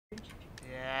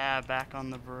back on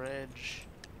the bridge.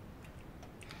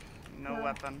 No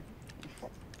weapon.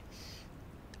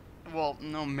 Well,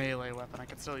 no melee weapon. I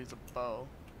could still use a bow.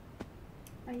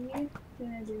 Are you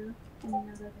gonna do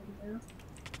another video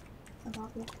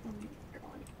about this? Oh my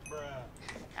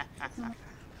god.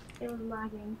 It was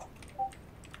lagging.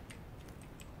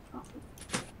 Oh.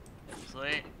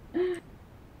 Sweet.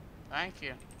 Thank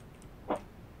you.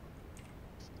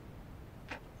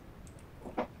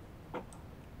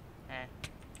 Hey.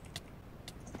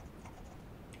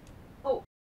 Oh.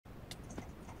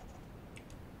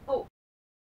 Oh.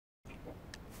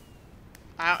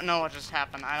 I don't know what just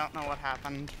happened. I don't know what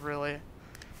happened, really.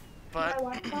 But...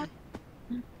 My Wi-Fi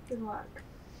didn't work.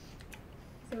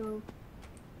 So...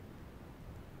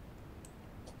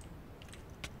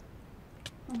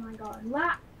 Oh my god.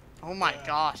 Oh my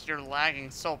gosh, you're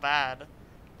lagging so bad.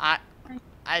 I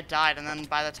died, and then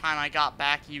by the time I got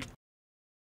back, you...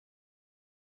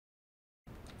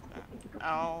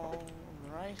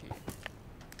 Alrighty.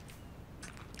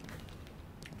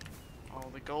 Oh,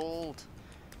 the gold.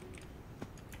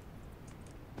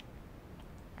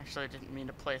 Actually, I didn't mean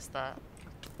to place that.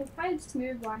 If I had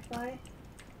smooth Wi-Fi,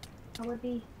 I would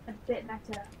be a bit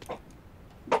better.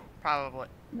 Probably.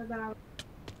 But I would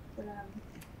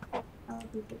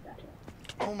be a bit better.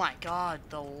 Oh my god,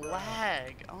 the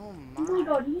lag. Oh my. Oh my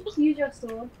god, did you just use your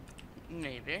sword?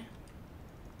 Maybe.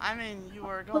 I mean, you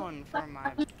were going for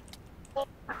my...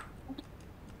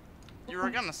 You were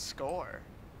gonna score.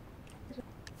 You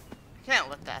can't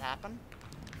let that happen.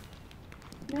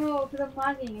 No, because I'm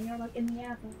lagging and you're like in the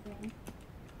air thing.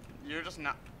 You're just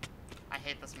not... I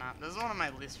hate this map. This is one of my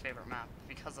least favorite maps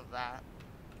because of that.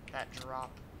 That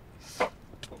drop. Dang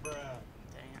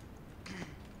it.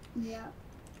 Yeah.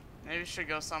 Maybe we should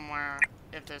go somewhere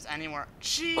if there's anywhere.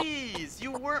 Jeez!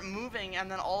 You weren't moving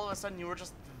and then all of a sudden you were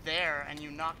just there and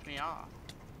you knocked me off.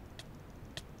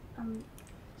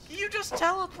 You just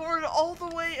teleported all the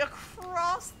way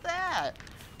across that!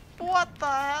 What the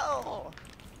hell?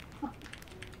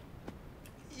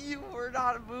 You were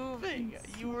not moving.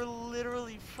 You were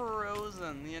literally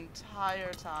frozen the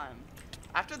entire time.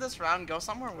 After this round, go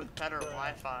somewhere with better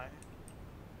Wi-Fi.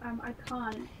 I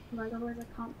can't. Like, otherwise I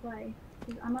can't play.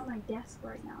 I'm at my desk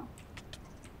right now.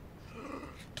 Oh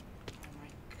my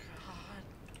god.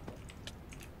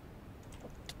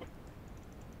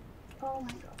 Oh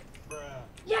my god.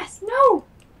 Yes! No!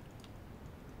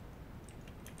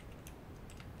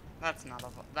 That's not a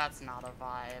vibe. That's not a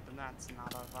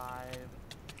vibe.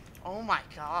 Oh my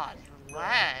god, your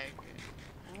lag.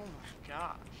 Oh my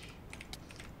gosh.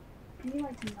 Can you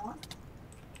like not?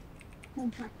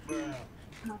 Oh my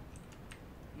god.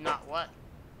 Not what?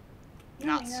 No,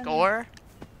 Not no, score?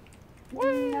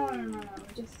 No.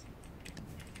 Just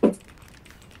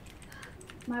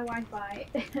my Wi-Fi.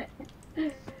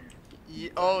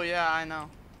 Oh yeah, I know.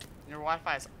 Your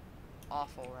Wi-Fi is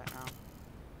awful right now.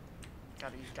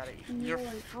 Gotta eat. You're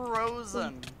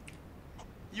frozen.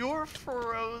 You're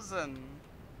frozen.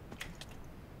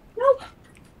 No.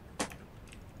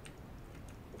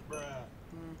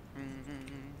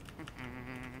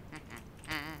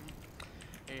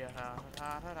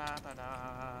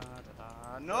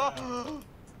 No!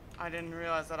 I didn't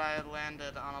realize that I had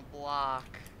landed on a block.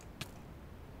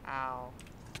 Ow.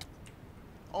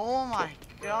 Oh my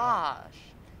gosh.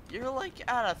 You're like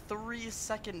at a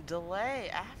 3-second delay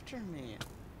after me.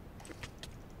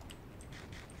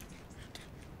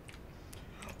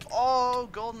 Oh,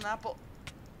 golden apple.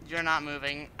 You're not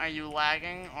moving. Are you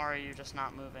lagging or are you just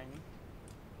not moving?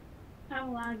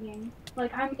 I'm lagging.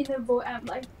 Like, I'm in the void. I'm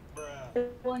like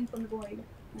falling from the void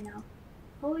right now.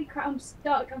 Holy crap, I'm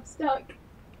stuck.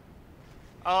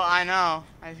 Oh, I know.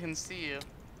 I can see you.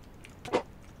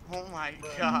 Oh my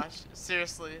gosh.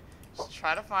 Seriously. Just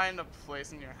try to find a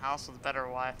place in your house with better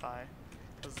Wi-Fi.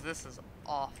 Because this is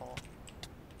awful.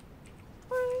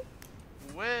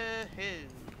 Woohoo, boy.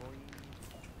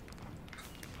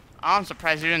 Oh, I'm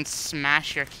surprised you didn't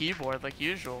smash your keyboard like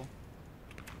usual.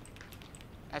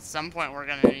 At some point, we're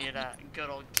gonna need a good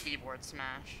old keyboard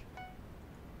smash.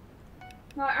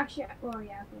 No, actually, well,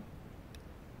 yeah. Okay.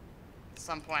 At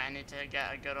some point, I need to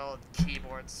get a good old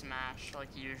keyboard smash like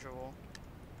usual.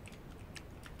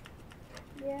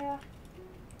 Yeah.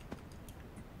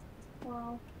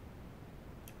 Well,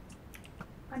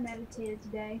 I meditated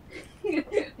today.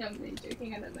 No, I'm really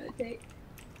joking. I don't meditate.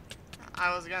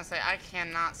 I was gonna say, I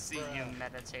cannot see you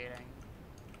meditating.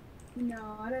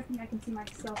 No, I don't think I can see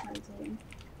myself meditating.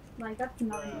 Like, that's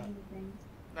not an easy thing.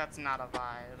 That's not a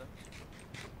vibe.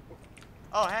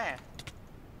 Oh, hey.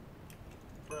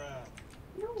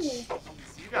 No. Jeez,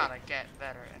 you gotta get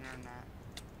better internet.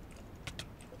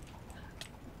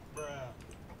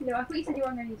 No, I thought you said you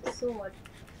weren't going to use the sword.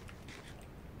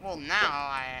 Well, now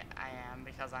I am,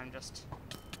 because I'm just...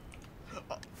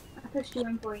 Oh, I pushed you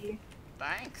in for you.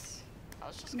 thanks. I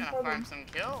was just No gonna problem. farm some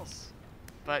kills.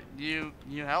 But you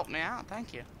helped me out,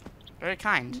 thank you. Very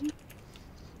kind.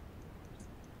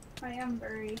 I am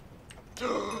very...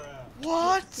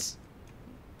 What?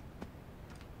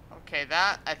 Okay,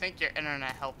 that, I think your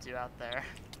internet helped you out there.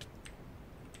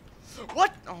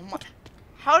 What? Oh my,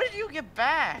 how did you get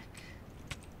back?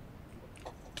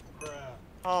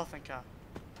 Oh, thank God.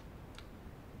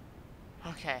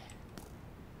 Okay.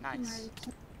 Nice.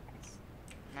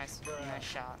 Nice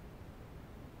shot.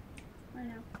 I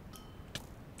know.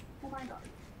 Oh my God.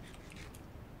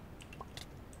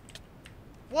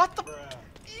 What the?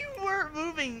 You weren't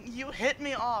moving. You hit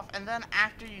me off, and then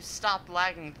after you stopped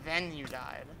lagging, then you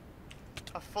died.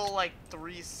 A full, like,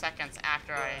 3 seconds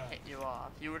after I hit you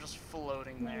off. You were just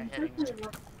floating there, hitting me.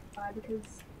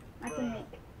 Because I can make...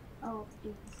 Oh,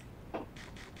 jeez.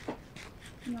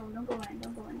 No, don't go in,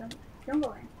 don't go in, don't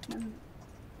go in.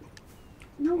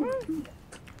 No.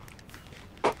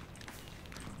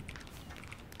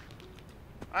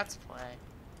 Let's play.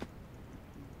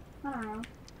 I don't know.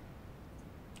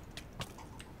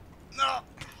 No!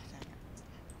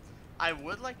 I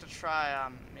would like to try,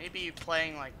 maybe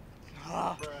playing, like,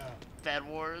 Bed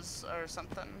Wars or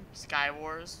something. Sky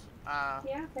Wars.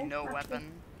 Yeah, okay. No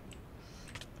weapon.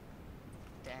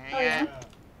 Dang Oh, it. yeah?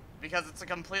 Because it's a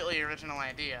completely original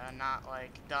idea, not,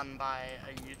 like, done by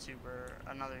a YouTuber,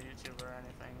 another YouTuber or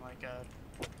anything. Like,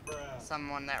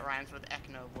 someone that rhymes with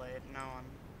Echnoblade. No one.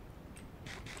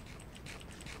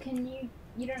 Can you,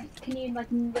 like,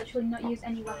 literally not use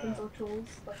any weapons or tools?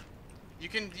 Like, You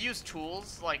can use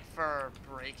tools, like, for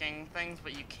breaking things,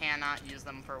 but you cannot use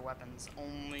them for weapons.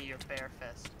 Only your bare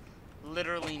fist.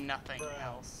 Literally nothing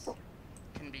else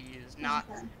can be used. Not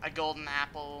a golden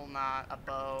apple, not a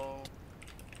bow.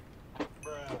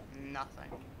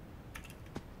 Nothing.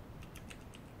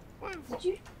 Woo. did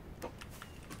you?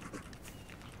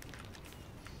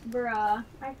 Bruh,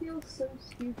 I feel so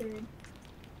stupid.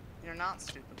 You're not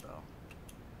stupid, though.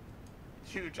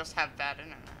 You just have bad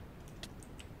internet.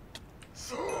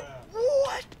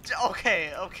 What?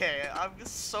 Okay. I'm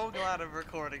so glad I'm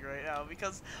recording right now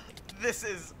because this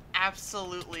is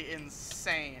absolutely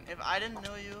insane. If I didn't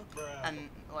know you, and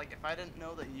like if I didn't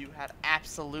know that you had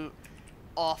absolute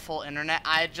awful internet,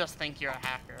 I'd just think you're a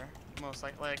hacker. Most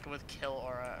like with Kill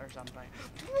Aura or something.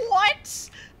 What?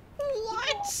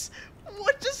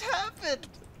 What just happened?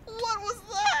 What was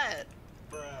that?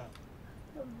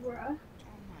 Bruh.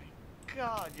 Oh my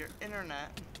God, your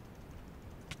internet.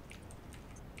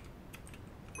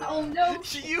 Oh no!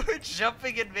 You were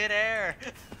jumping in midair.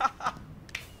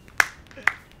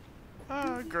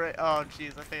 Oh great! Oh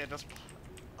jeez, I think I just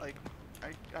like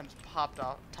I just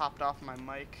topped off my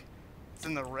mic. It's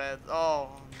in the red.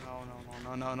 Oh no!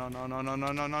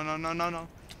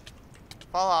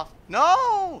 Fall off!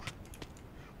 No!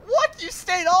 What? You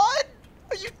stayed on?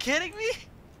 Are you kidding me?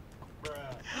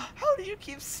 How do you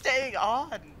keep staying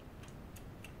on? I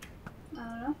don't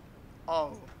know.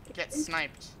 Oh, get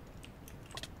sniped.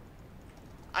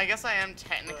 I guess I am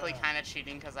technically kind of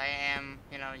cheating because I am,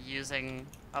 you know, using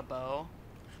a bow.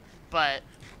 But,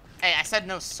 hey, I said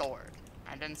no sword.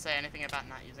 I didn't say anything about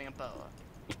not using a bow.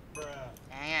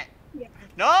 Dang it. Yeah.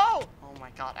 No! Oh my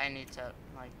God, I need to,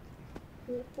 like,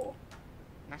 Beautiful.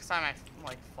 next time I,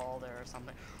 like, fall there or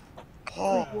something.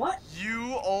 Oh, what?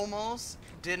 You almost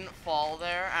didn't fall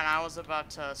there, and I was about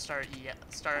to start,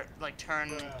 like,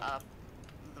 turn up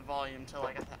the volume to,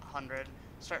 like, 100.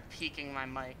 Start peaking my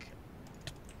mic.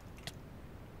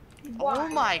 Why? Oh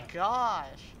my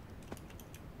gosh.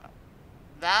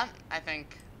 That, I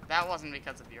think, that wasn't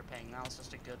because of your ping. That was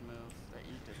just a good move that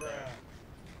you did there.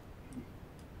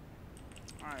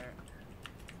 Alright.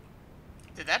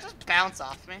 Did that just bounce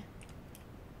off me?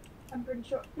 I'm pretty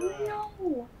sure.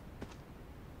 No!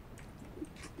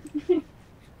 Here,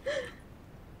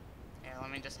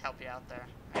 let me just help you out there.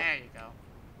 There you go.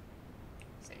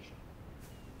 See?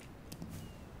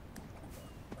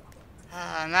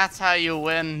 And that's how you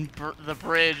win the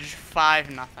bridge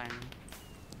 5-0.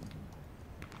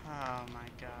 Oh my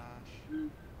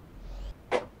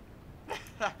gosh.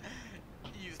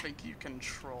 You think you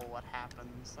control what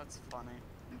happens. That's funny.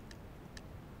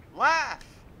 Laugh!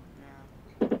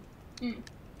 Yeah.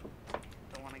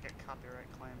 Don't want to get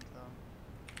copyright claimed though.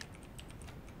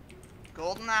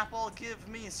 Golden apple, give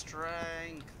me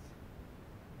strength.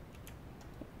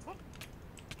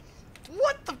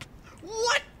 What the?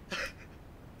 What?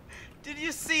 Did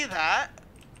you see that?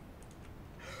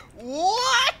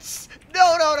 What?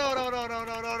 No.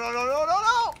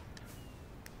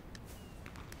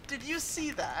 Did Did you see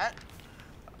that?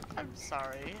 I'm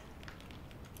sorry.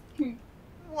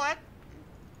 What?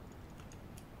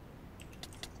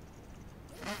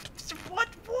 What?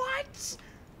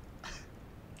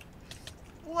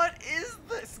 What is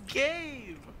this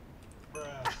game?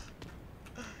 Bruh.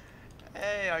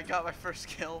 Hey, I got my first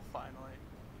kill finally.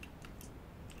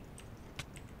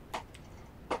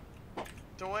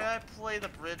 The way I play the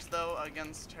bridge though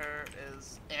against her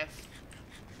is if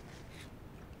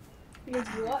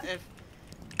What? if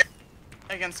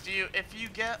against you, if you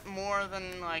get more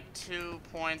than like 2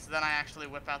 points, then I actually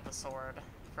whip out the sword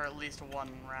for at least 1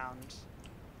 round.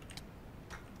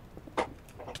 Dang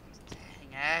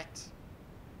it.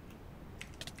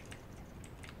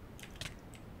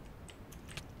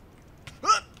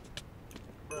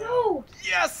 No!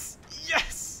 Yes!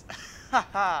 Yes!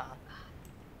 Haha!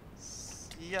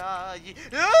 Yeah,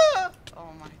 yeah!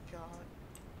 Oh my god.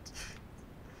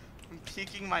 I'm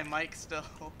peeking my mic still.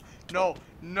 No,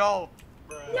 no!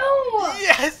 Bruh. No!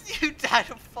 Yes! You died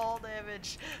of fall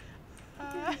damage!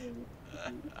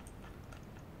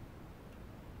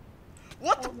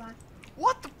 What the? Oh my.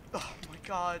 What the? Oh my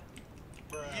god.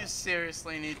 Bruh. You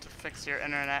seriously need to fix your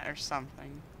internet or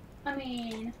something. I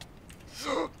mean,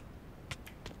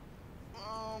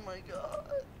 Oh my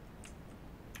god.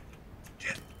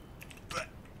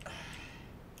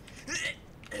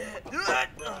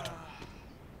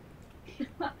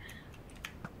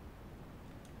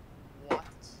 What?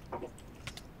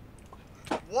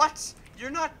 What?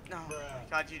 You're not. Oh my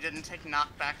god! You didn't take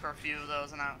knockback for a few of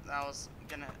those, and I was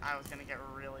gonna get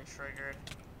really triggered.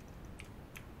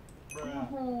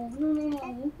 Bruh.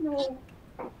 no.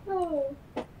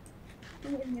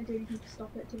 I'm not even gonna do anything to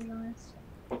stop it, to be honest.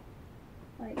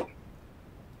 Like,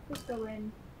 just go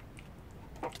in.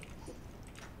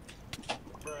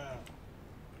 Bruh.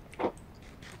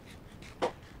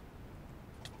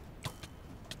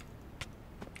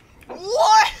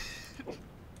 What?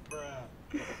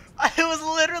 Bruh. I was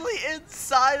literally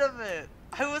inside of it.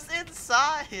 I was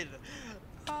inside.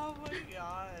 Oh my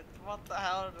god! What the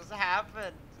hell just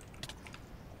happened?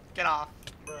 Get off.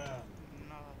 Bruh.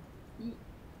 No.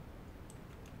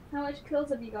 How much kills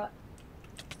have you got?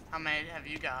 How many have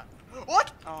you got?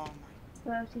 What? Oh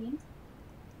my. 13.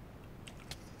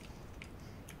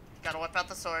 Gotta whip out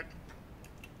the sword.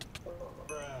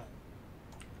 Bruh.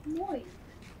 Moist.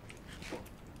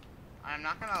 I'm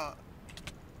not gonna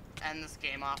end this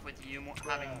game off with you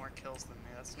having more kills than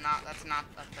me. That's not a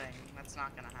thing. That's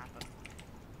not gonna happen.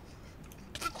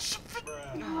 Bruh.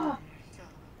 Oh my god.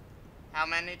 How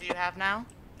many do you have now?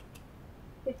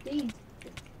 15.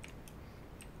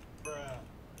 Bruh.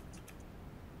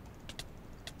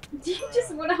 Did you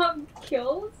just want to have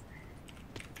kills?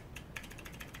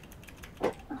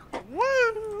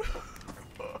 Woo!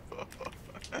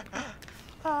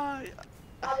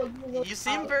 You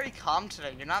seem very calm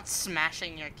today. You're not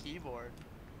smashing your keyboard.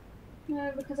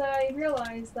 No, because I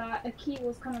realised that a key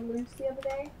was kind of loose the other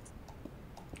day.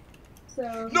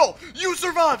 So. No! You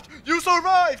survived! You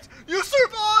survived! You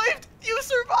survived! You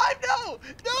survived! No!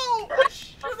 No! I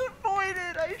should have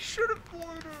voided! I should have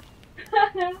voided!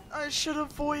 I should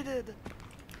have voided!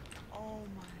 Oh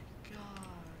my god.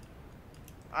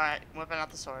 Alright, whipping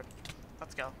out the sword.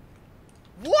 Let's go.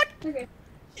 What? Okay.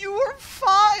 You were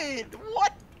fine!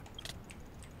 What?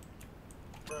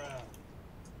 Bruh.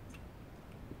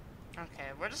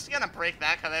 Okay, we're just gonna break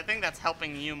that because I think that's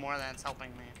helping you more than it's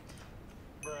helping me.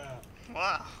 Bruh.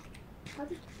 Wow. How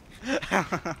did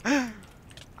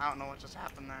I don't know what just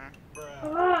happened there. Bruh.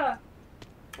 Ah!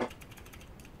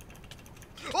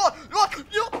 Oh!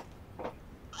 You!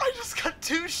 I just got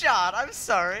 2-shot. I'm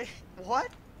sorry. What?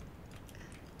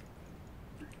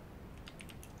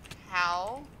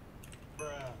 How?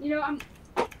 Bruh. You know, I'm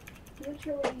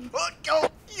literally. Oh, go!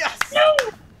 Yes! No!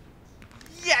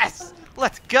 Yes!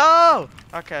 Let's go!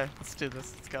 Okay, let's do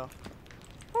this. Let's go.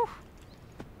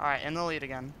 Alright, in the lead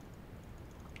again.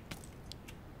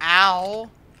 Ow!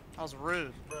 That was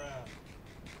rude. Bruh.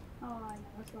 Oh, I know,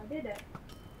 that's why I did it.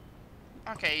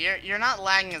 Okay, you're not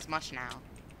lagging as much now.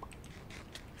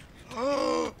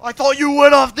 I thought you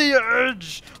went off the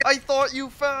edge! I thought you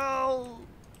fell!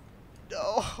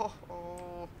 No!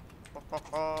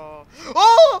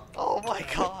 Oh! Oh my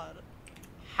god!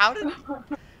 How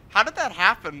did that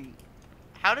happen?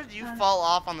 How did you fall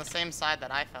off on the same side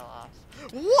that I fell off?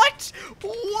 What?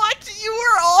 What? You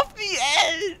were off the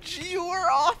edge! You were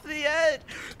off the edge!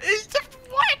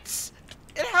 What?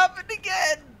 It happened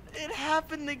again! It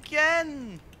happened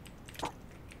again!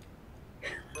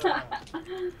 Bruh.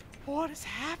 What is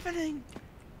happening?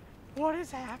 What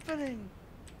is happening?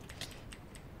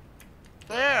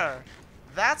 There!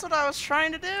 That's what I was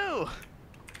trying to do!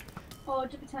 Oh,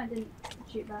 just pretend I didn't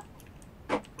shoot that.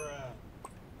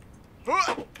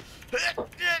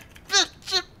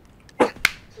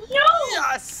 No!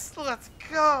 Yes! Let's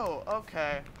go!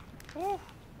 Okay. Whew.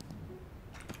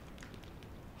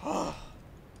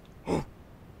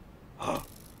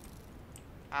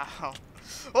 Ow.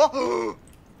 Oh!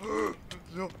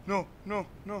 No, no, no,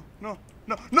 no, no,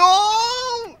 no,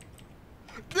 no!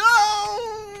 No!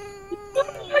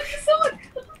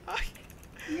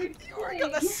 You were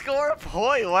gonna score a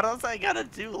point. What else I gotta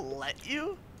do? Let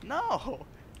you? No.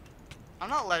 I'm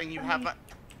not letting you have my...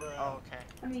 Oh, okay.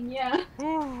 I mean, yeah.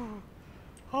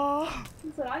 Oh.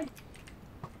 That's what I...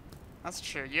 That's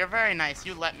true. You're very nice.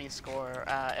 You let me score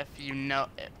if you know...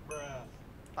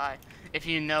 Bye. If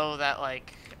you know that,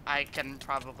 like, I can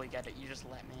probably get it, you just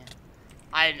let me.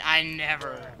 I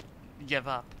never give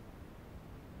up.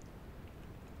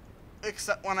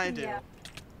 Except when I do. Yeah.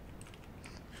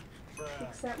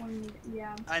 Except when,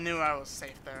 yeah. I knew I was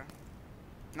safe there.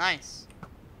 Nice.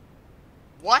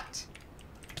 What?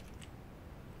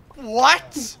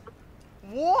 What?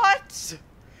 What?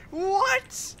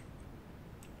 What?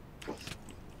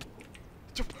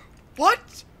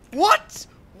 What? What?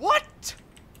 What?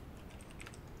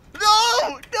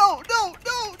 No! No! No!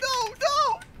 No! No!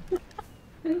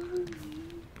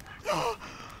 No!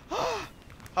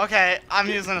 Okay, I'm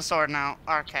using a sword now.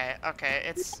 Okay, okay,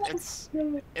 it's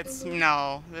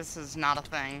no, this is not a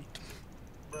thing.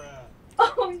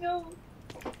 Oh no!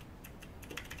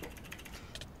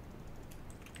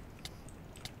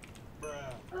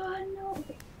 Oh no!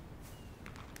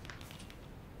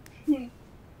 Okay.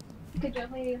 You could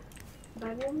definitely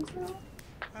buy them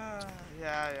now?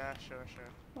 Yeah, sure.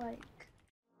 Like...